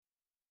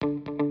In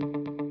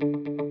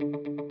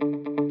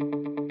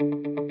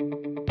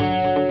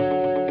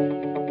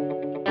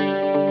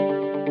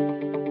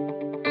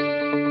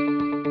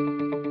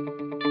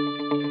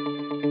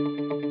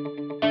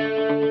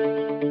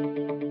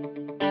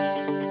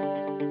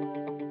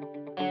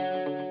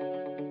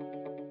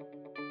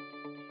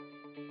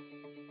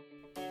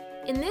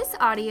this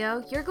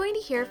audio, you're going to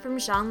hear from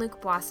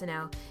Jean-Luc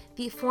Boissonneault,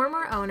 the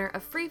former owner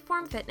of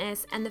Freeform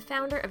Fitness and the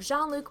founder of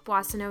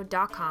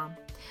JeanLucBoissonneault.com.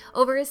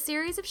 Over a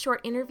series of short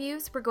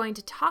interviews, we're going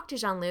to talk to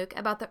Jean-Luc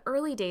about the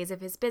early days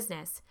of his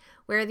business,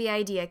 where the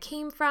idea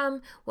came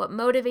from, what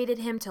motivated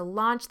him to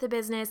launch the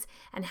business,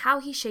 and how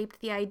he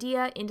shaped the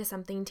idea into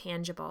something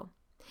tangible.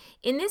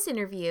 In this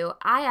interview,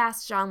 I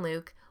asked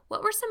Jean-Luc,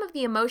 what were some of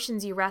the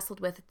emotions you wrestled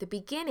with at the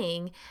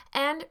beginning,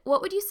 and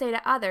what would you say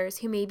to others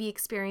who may be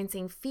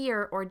experiencing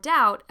fear or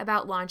doubt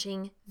about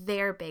launching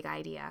their big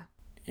idea?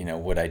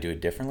 Would I do it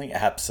differently?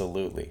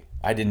 Absolutely.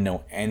 I didn't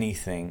know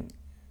anything.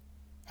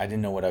 I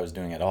didn't know what I was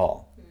doing at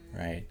all,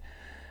 right?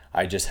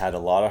 I just had a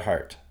lot of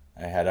heart.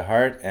 I had a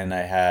heart, and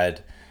I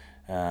had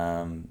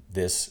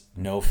this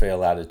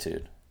no-fail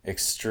attitude.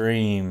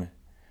 Extreme,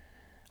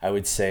 I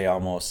would say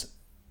almost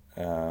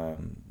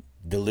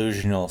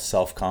delusional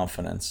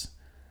self-confidence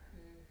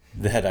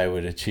that I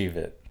would achieve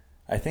it.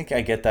 I think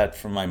I get that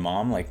from my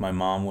mom. Like, my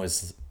mom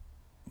was,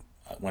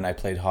 when I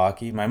played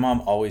hockey, my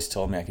mom always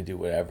told me I could do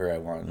whatever I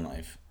want in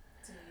life.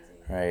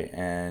 Right?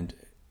 And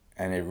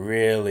it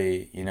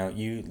really,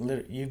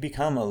 you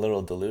become a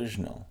little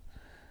delusional,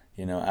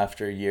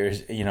 after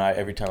years.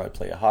 Every time I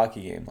play a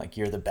hockey game, like,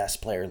 you're the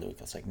best player, Luke.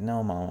 I was like,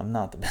 no, Mom, I'm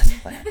not the best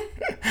player.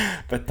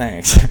 But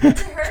thanks.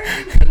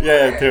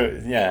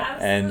 Yeah,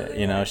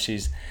 and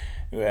she's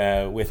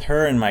with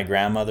her and my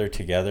grandmother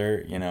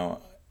together,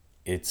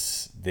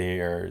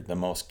 they're the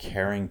most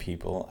caring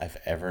people I've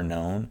ever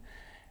known,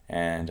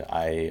 and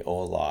I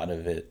owe a lot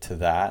of it to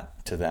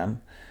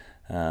them.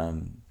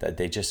 That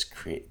they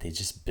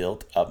just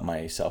built up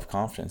my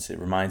self-confidence. It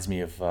reminds me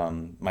of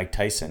Mike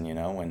Tyson,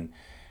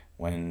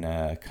 when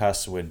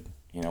Cuss would,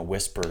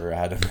 whisper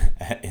at him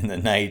in the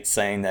night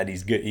saying that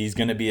he's good, he's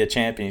going to be a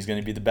champion, he's going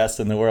to be the best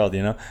in the world,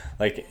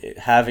 like,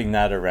 having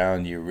that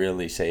around you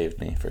really saved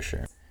me for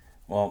sure.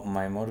 Well,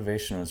 my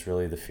motivation was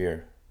really the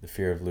fear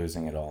of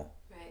losing it all.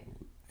 Right.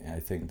 I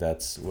think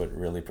that's what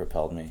really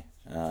propelled me.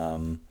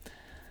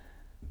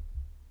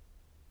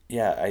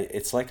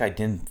 It's like I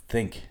didn't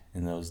think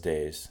in those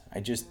days.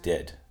 I just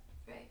did.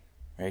 Right?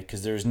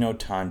 Because there was no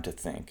time to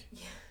think.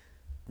 Yeah.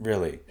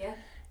 Really. Yeah.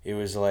 It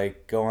was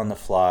like, go on the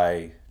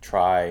fly,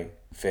 try,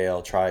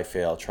 fail,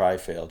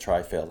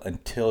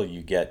 until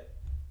you get,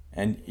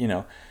 and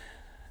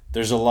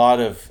there's a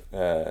lot of,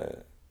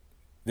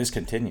 this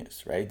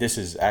continues, right? This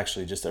is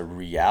actually just a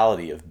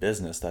reality of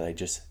business that I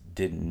just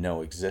didn't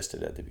know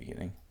existed at the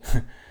beginning.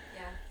 Yeah.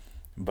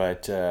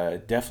 But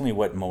definitely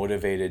what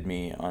motivated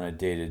me on a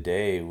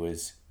day-to-day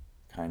was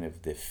kind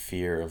of the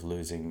fear of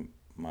losing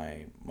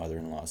my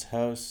mother-in-law's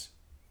house,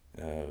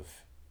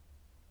 of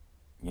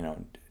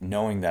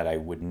knowing that I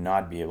would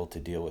not be able to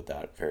deal with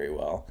that very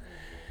well.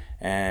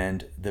 Mm-hmm.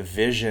 And the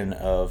vision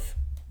of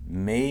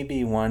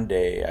maybe one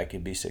day I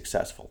could be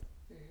successful.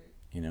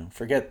 Mm-hmm.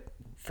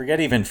 Forget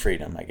even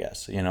freedom, I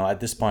guess. At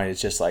this point,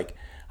 it's just like,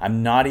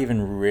 I'm not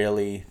even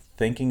really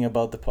thinking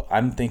about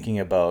I'm thinking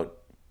about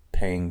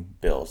paying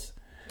bills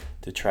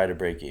to try to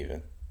break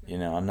even.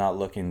 I'm not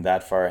looking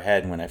that far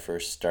ahead. When I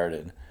first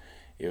started,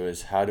 it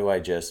was, how do I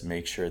just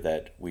make sure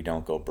that we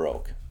don't go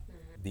broke?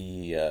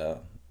 Mm-hmm.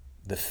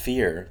 The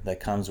fear that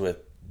comes with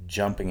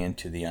jumping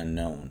into the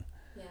unknown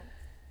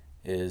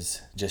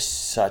is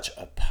just such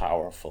a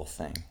powerful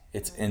thing.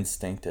 It's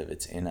instinctive.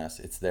 It's in us.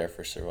 It's there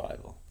for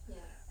survival.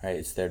 Right?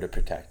 It's there to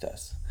protect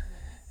us.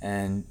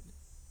 And,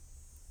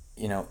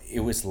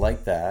 it was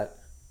like that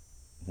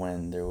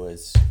when there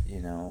was,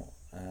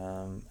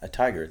 a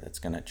tiger that's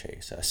going to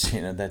chase us,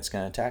 that's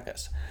going to attack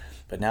us.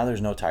 But now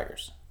there's no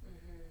tigers,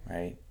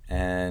 right?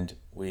 And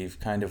we've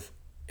kind of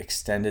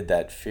extended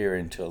that fear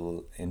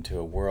into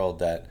a world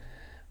that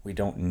we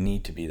don't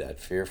need to be that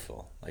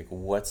fearful. Like,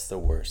 what's the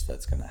worst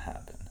that's going to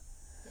happen,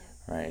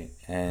 right?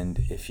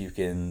 And if you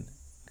can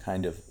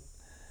kind of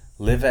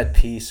live at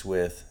peace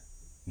with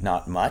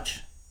not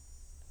much,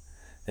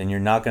 then you're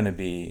not going to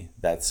be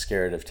that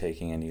scared of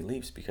taking any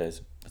leaps,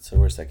 because what's the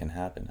worst that can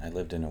happen? I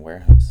lived in a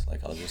warehouse.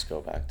 Like, I'll just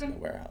go back to the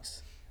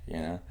warehouse,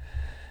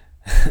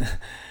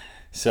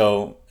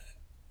 So,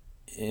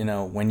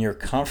 when you're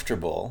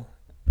comfortable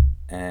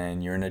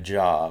and you're in a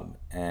job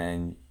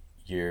and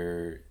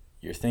you're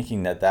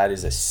thinking that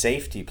is a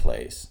safety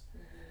place,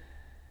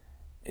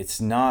 it's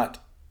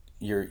not,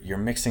 you're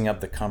mixing up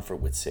the comfort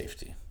with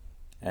safety.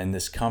 And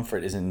this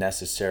comfort isn't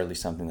necessarily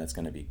something that's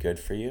going to be good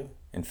for you.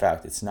 In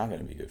fact, it's not going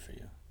to be good for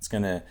you. It's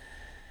going to,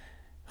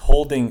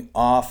 holding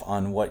off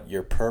on what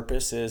your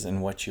purpose is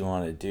and what you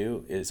want to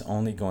do is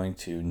only going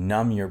to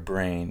numb your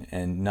brain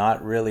and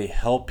not really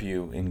help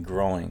you in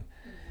growing,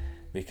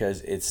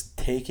 because it's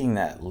taking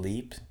that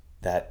leap,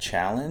 that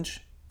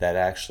challenge, that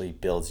actually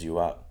builds you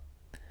up.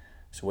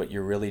 So what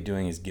you're really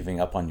doing is giving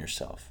up on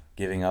yourself.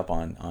 giving up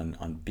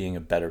on being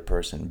a better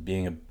person,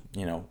 being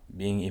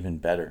even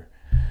better.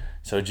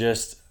 So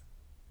just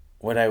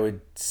what I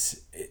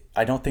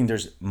don't think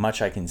there's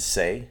much I can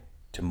say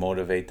to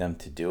motivate them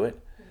to do it.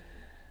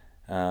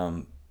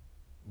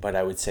 But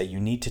I would say you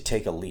need to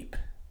take a leap.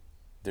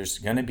 There's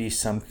going to be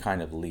some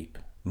kind of leap.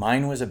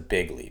 Mine was a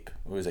big leap.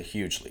 It was a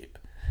huge leap.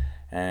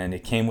 And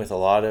it came with a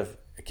lot of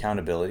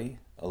accountability,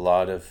 a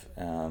lot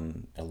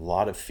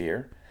of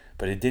fear,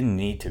 but it didn't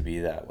need to be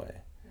that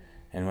way.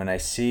 And when I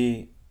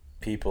see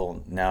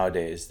people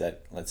nowadays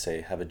that, let's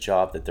say, have a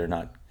job that they're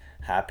not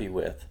happy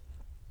with,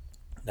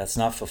 that's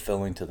not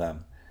fulfilling to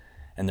them,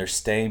 and they're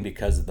staying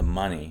because of the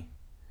money,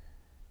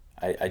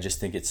 I just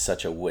think it's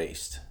such a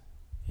waste,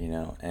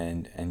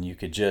 and you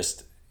could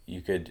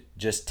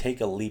just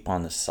take a leap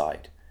on the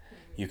side.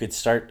 You could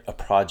start a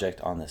project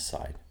on the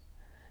side.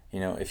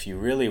 If you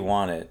really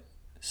want it,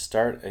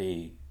 start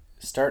a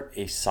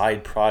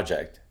side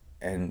project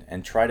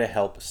and try to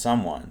help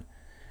someone,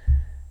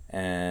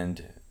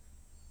 and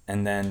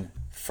then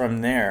from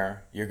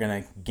there you're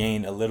going to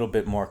gain a little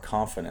bit more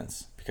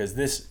confidence, because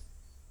this,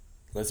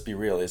 let's be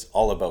real, is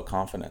all about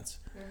confidence.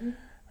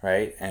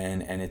 Right?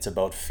 And it's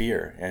about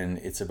fear, and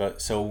it's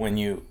about, so when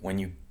you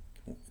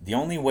the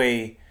only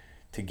way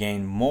to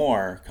gain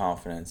more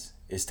confidence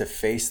is to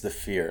face the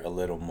fear a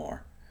little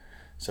more.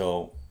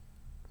 So,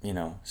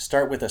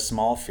 start with a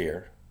small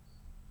fear,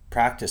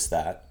 practice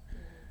that,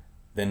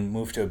 then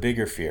move to a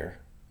bigger fear,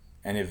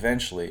 and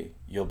eventually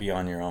you'll be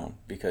on your own,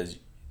 because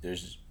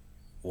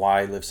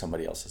why live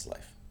somebody else's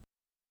life?